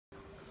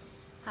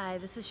Hi,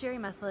 this is Sherry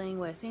Methling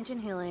with Ancient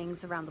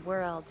Healings Around the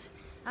World.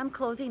 I'm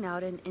closing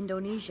out in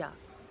Indonesia.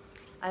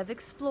 I've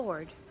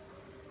explored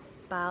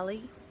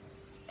Bali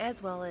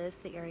as well as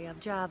the area of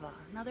Java.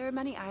 Now there are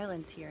many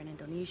islands here in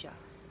Indonesia,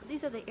 but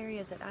these are the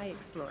areas that I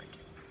explored.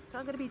 So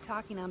I'm going to be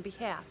talking on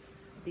behalf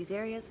of these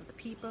areas, of the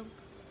people,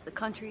 the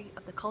country,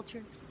 of the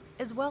culture,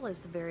 as well as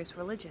the various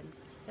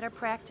religions that are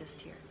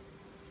practiced here.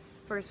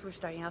 First, we're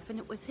starting off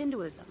with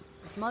Hinduism,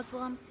 with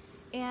Muslim,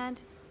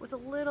 and with a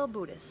little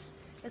Buddhist,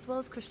 as well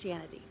as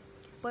Christianity.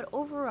 But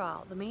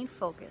overall, the main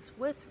focus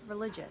with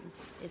religion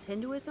is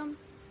Hinduism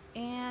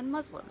and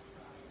Muslims.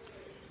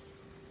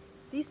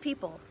 These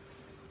people,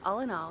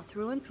 all in all,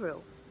 through and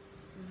through,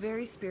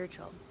 very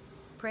spiritual,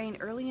 praying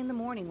early in the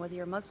morning, whether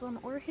you're Muslim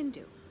or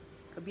Hindu.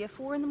 Could be at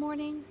 4 in the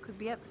morning, could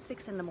be at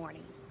 6 in the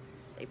morning.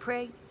 They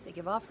pray, they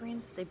give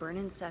offerings, they burn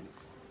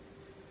incense.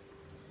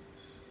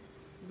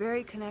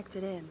 Very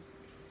connected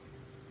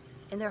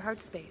in their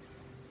heart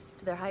space,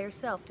 to their higher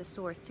self, to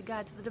source, to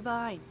God, to the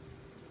divine.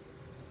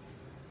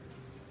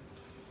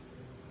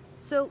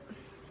 So,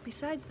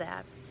 besides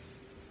that,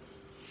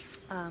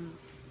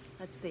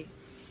 let's see,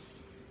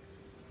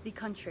 the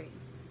country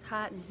is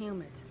hot and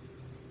humid.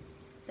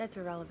 That's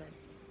irrelevant.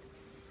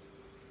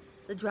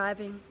 The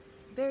driving,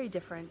 very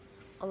different.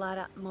 A lot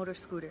of motor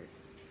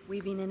scooters,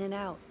 weaving in and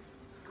out.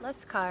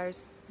 Less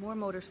cars, more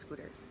motor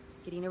scooters,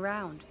 getting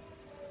around.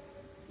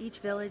 Each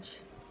village,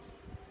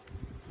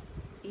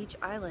 each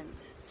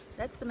island,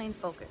 that's the main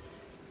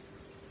focus.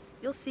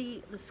 You'll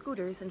see the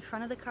scooters in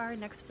front of the car,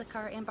 next to the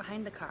car, and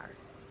behind the car.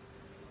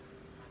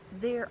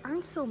 There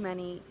aren't so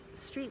many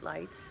street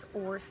lights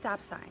or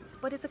stop signs,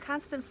 but it's a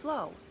constant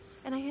flow.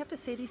 And I have to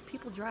say, these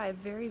people drive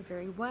very,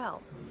 very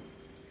well.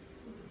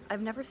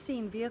 I've never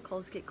seen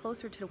vehicles get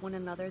closer to one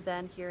another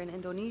than here in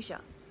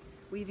Indonesia,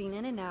 weaving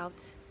in and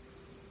out,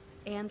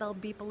 and they'll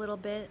beep a little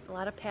bit, a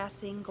lot of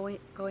passing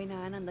going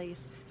on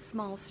these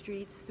small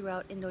streets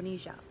throughout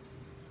Indonesia.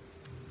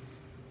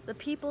 The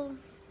people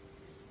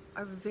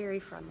are very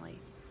friendly,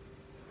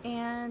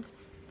 and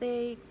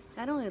they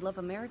not only love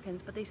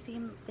Americans, but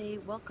they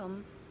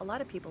welcome a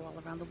lot of people all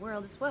around the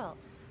world as well.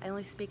 I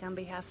only speak on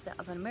behalf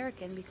of an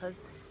American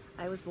because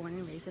I was born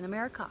and raised in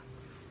America.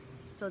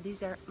 So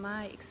these are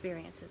my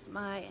experiences,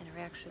 my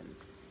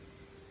interactions.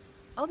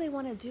 All they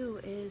want to do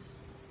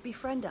is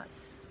befriend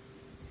us,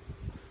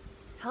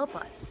 help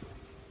us.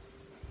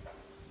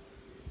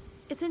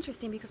 It's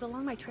interesting because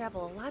along my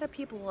travel, a lot of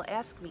people will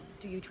ask me,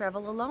 do you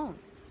travel alone?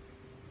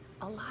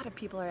 A lot of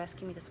people are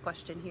asking me this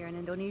question here in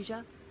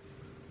Indonesia,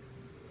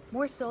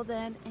 more so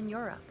than in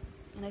Europe.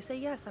 And I say,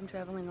 yes, I'm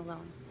traveling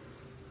alone.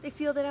 They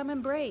feel that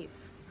I'm brave.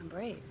 I'm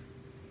brave.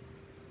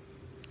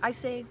 I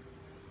say,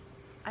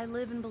 I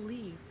live and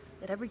believe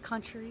that every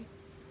country,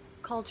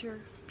 culture,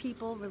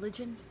 people,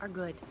 religion are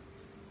good.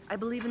 I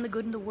believe in the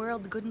good in the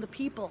world, the good in the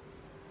people.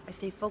 I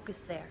stay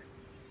focused there.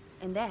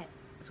 And that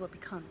is what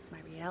becomes my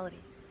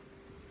reality.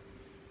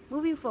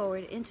 Moving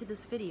forward into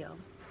this video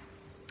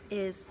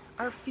is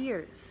our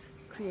fears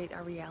create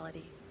our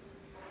reality.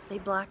 They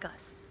block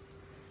us.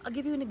 I'll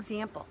give you an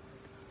example.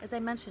 As I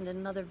mentioned in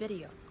another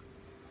video,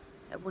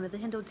 at one of the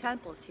Hindu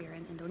temples here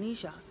in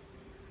Indonesia,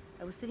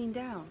 I was sitting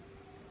down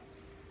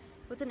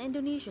with an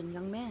Indonesian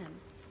young man,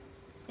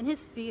 and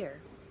his fear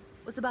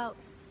was about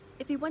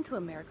if he went to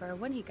America or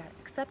when he got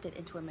accepted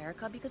into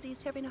America, because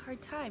he's having a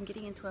hard time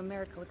getting into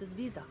America with his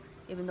visa,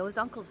 even though his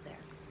uncle's there.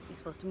 He's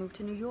supposed to move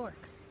to New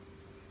York.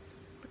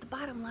 But the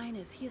bottom line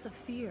is he has a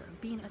fear of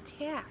being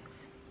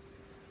attacked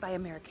by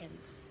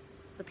Americans,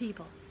 the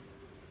people.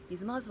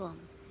 He's Muslim.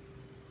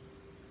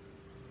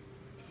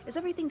 Is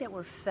everything that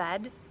we're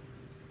fed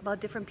about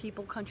different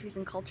people, countries,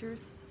 and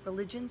cultures,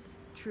 religions,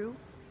 true?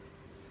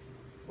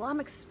 Well,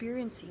 I'm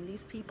experiencing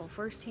these people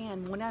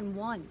firsthand,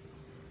 one-on-one.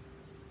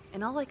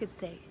 And all I could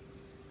say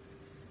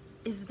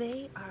is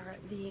they are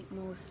the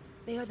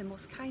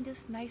most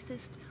kindest,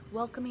 nicest,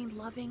 welcoming,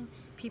 loving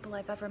people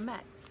I've ever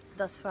met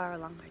thus far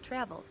along my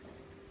travels.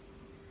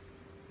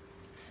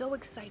 So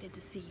excited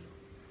to see you.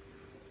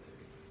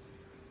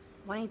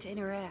 Wanting to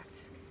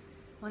interact,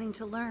 wanting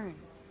to learn.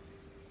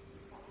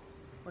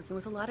 Working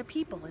with a lot of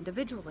people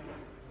individually,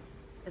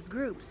 as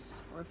groups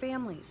or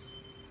families,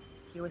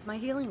 here with my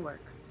healing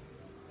work.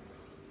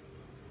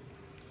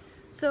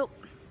 So,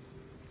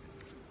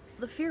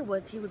 the fear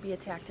was he would be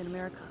attacked in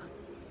America.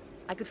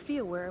 I could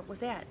feel where it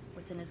was at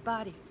within his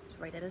body. It was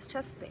right at his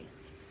chest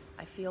space.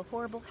 I feel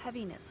horrible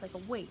heaviness, like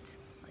a weight,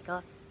 like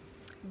a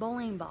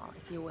bowling ball,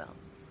 if you will.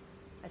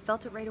 I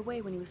felt it right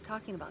away when he was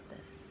talking about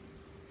this.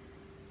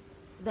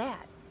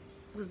 That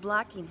was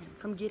blocking him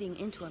from getting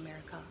into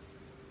America.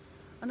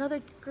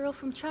 Another girl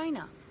from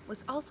China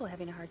was also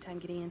having a hard time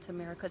getting into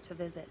America to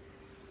visit.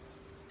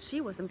 She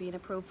wasn't being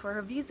approved for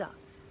her visa.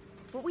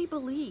 But we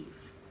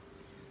believe.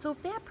 So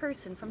if that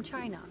person from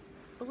China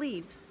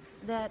believes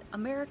that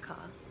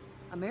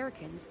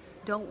Americans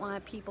don't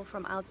want people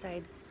from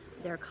outside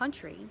their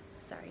country,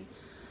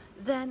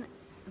 then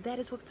that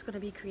is what's going to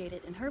be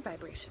created in her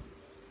vibration.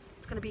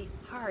 It's going to be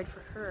hard for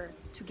her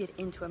to get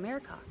into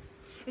America.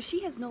 If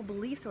she has no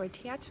beliefs or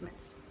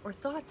attachments or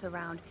thoughts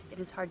around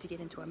it is hard to get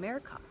into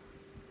America,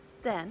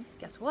 Then,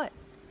 guess what?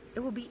 It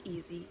will be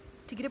easy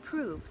to get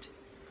approved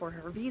for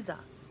her visa.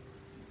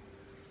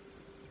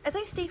 As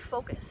I stay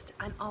focused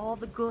on all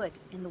the good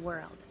in the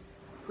world,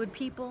 good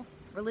people,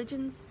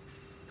 religions,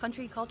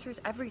 country, cultures,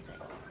 everything,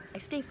 I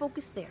stay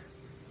focused there.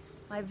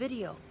 My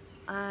video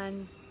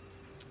on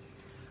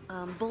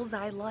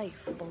bullseye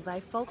life, bullseye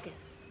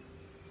focus.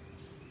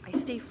 I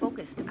stay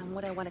focused on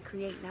what I want to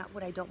create, not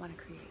what I don't want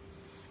to create.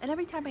 And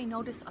every time I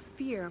notice a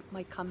fear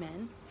might come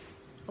in,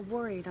 a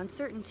worry, an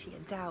uncertainty,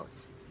 a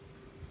doubt,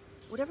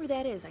 whatever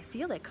that is, I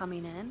feel it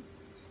coming in.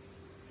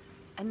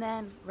 And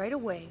then right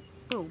away,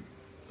 boom,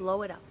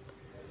 blow it up.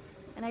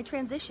 And I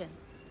transition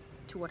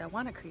to what I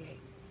want to create,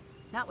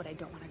 not what I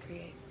don't want to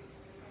create.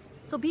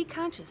 So be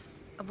conscious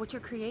of what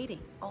you're creating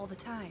all the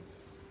time.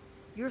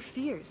 Your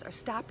fears are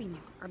stopping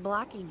you, are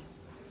blocking you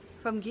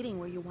from getting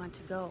where you want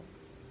to go.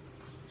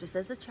 Just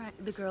as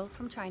the girl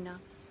from China,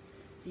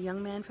 the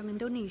young man from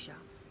Indonesia,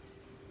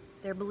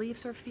 their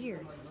beliefs or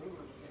fears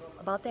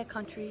about that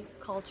country,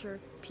 culture,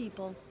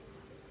 people,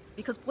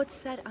 because what's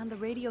said on the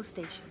radio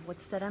station,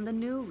 what's said on the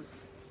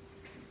news.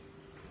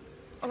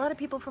 A lot of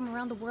people from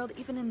around the world,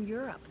 even in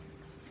Europe,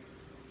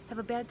 have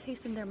a bad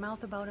taste in their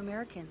mouth about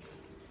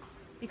Americans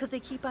because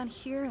they keep on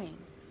hearing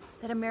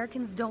that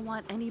Americans don't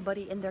want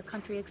anybody in their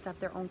country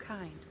except their own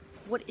kind.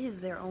 What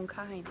is their own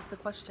kind is the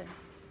question.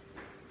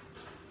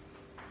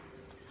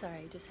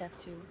 Sorry, I just have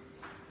to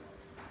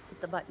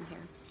hit the button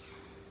here.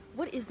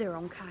 What is their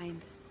own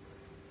kind?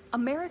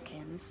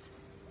 Americans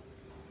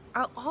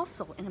are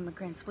also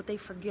immigrants, what they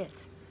forget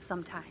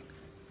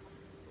sometimes.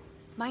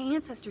 My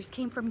ancestors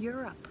came from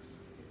Europe.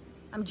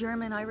 I'm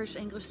German, Irish,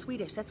 English,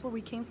 Swedish. That's where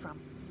we came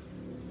from.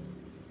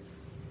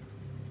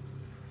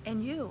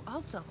 And you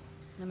also,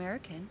 an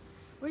American,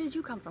 where did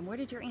you come from? Where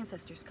did your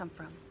ancestors come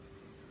from?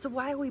 So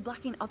why are we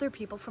blocking other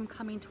people from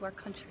coming to our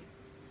country?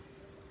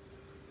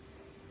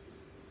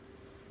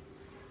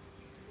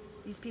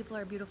 These people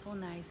are beautiful,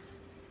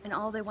 nice, and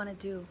all they want to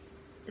do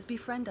is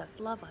befriend us,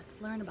 love us,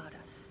 learn about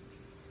us.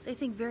 They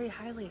think very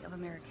highly of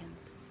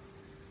Americans.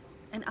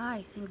 And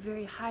I think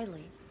very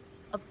highly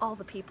of all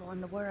the people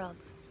in the world.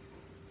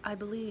 I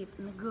believe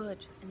in the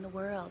good in the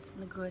world,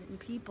 and the good in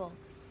people.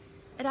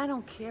 And I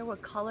don't care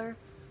what color,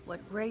 what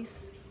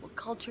race, what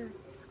culture.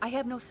 I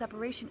have no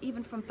separation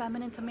even from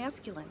feminine to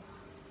masculine.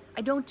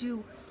 I don't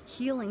do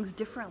healings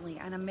differently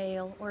on a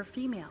male or a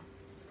female.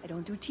 I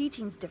don't do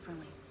teachings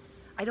differently.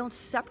 I don't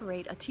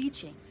separate a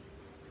teaching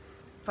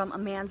from a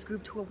man's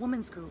group to a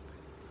woman's group.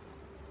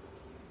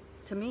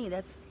 To me,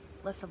 that's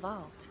less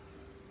evolved.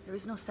 There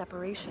is no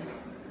separation.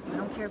 I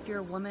don't care if you're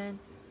a woman,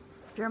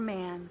 if you're a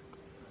man.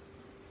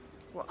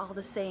 We're all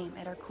the same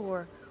at our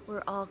core.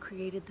 We're all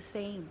created the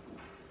same.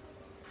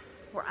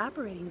 We're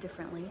operating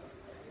differently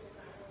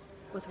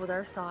with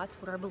our thoughts,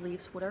 what our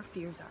beliefs, what our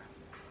fears are.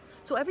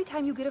 So every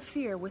time you get a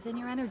fear within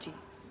your energy,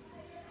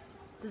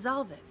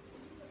 dissolve it.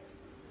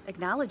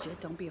 Acknowledge it,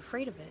 don't be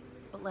afraid of it,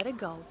 but let it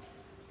go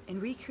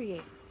and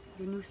recreate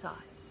your new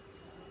thought.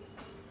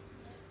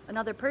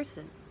 Another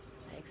person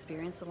I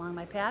experienced along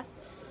my path,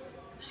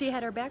 she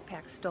had her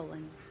backpack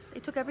stolen. They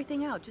took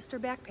everything out, just her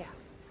backpack.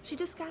 She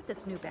just got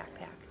this new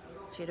backpack.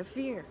 She had a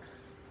fear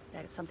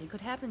that something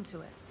could happen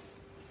to it.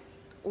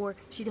 Or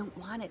she didn't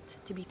want it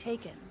to be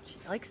taken. She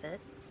likes it.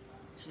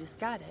 She just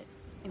got it.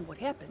 And what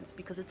happens?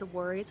 Because it's a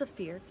worry, it's a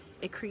fear,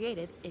 it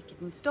created it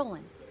getting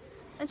stolen.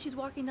 And she's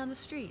walking down the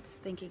streets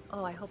thinking,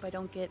 oh, I hope I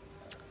don't get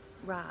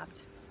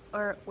robbed.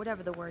 Or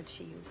whatever the word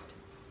she used.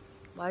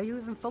 Why are you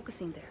even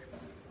focusing there?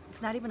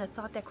 It's not even a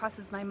thought that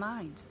crosses my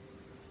mind.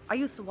 I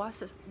used to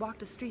walk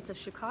the streets of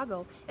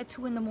Chicago at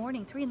 2 in the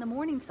morning, 3 in the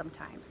morning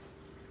sometimes.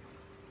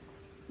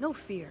 No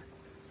fear.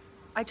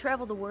 I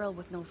travel the world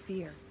with no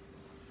fear.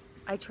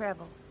 I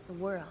travel the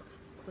world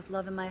with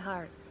love in my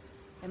heart,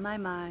 in my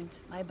mind,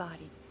 my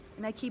body.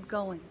 And I keep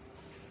going.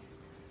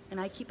 And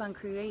I keep on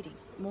creating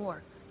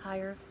more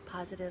higher,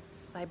 positive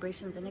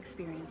vibrations and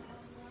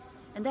experiences.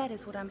 And that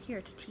is what I'm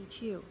here to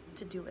teach you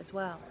to do as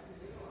well.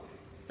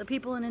 The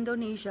people in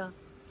Indonesia,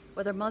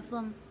 whether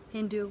Muslim,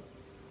 Hindu,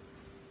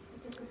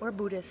 or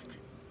Buddhist,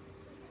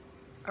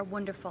 are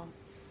wonderful.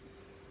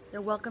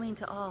 They're welcoming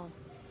to all.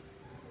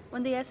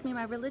 When they ask me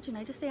my religion,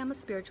 I just say I'm a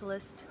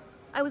spiritualist.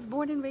 I was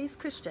born and raised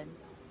Christian,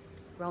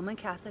 Roman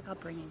Catholic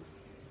upbringing.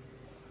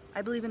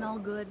 I believe in all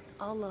good,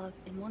 all love,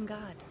 in one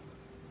God.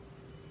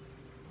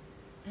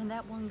 And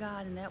that one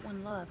God and that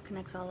one love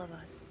connects all of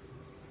us.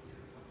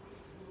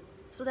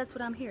 So that's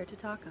what I'm here to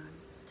talk on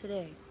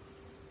today.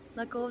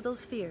 Let go of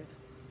those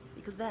fears,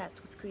 because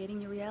that's what's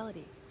creating your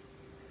reality.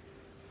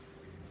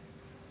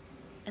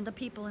 And the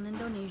people in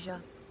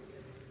Indonesia,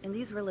 in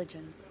these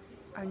religions,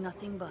 are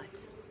nothing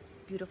but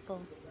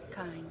beautiful,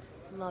 kind,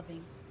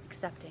 loving,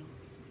 accepting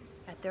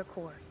at their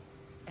core,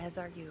 as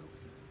are you.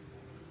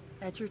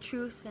 At your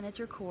truth and at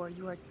your core,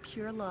 you are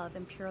pure love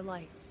and pure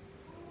light.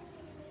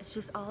 It's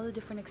just all the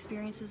different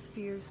experiences,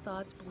 fears,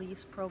 thoughts,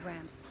 beliefs,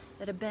 programs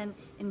that have been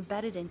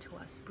embedded into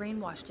us,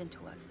 brainwashed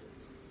into us,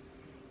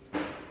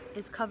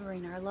 is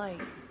covering our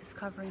light, is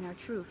covering our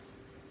truth.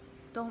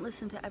 Don't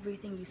listen to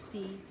everything you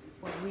see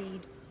or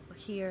read or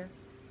hear,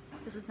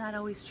 because it's not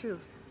always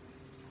truth.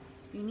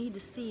 You need to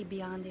see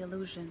beyond the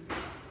illusion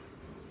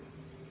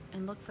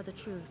and look for the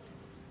truth.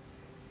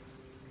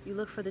 You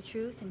look for the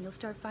truth and you'll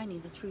start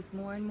finding the truth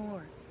more and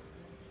more.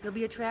 You'll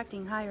be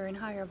attracting higher and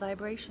higher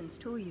vibrations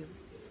to you.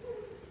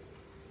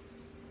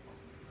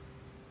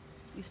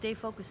 You stay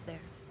focused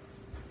there,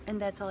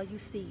 and that's all you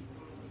see,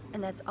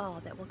 and that's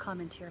all that will come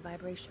into your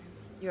vibration,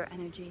 your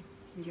energy,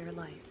 and your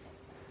life.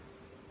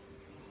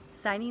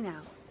 Signing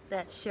out,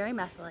 that's Sherry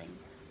Methling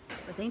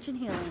with Ancient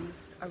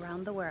Healings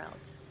Around the World.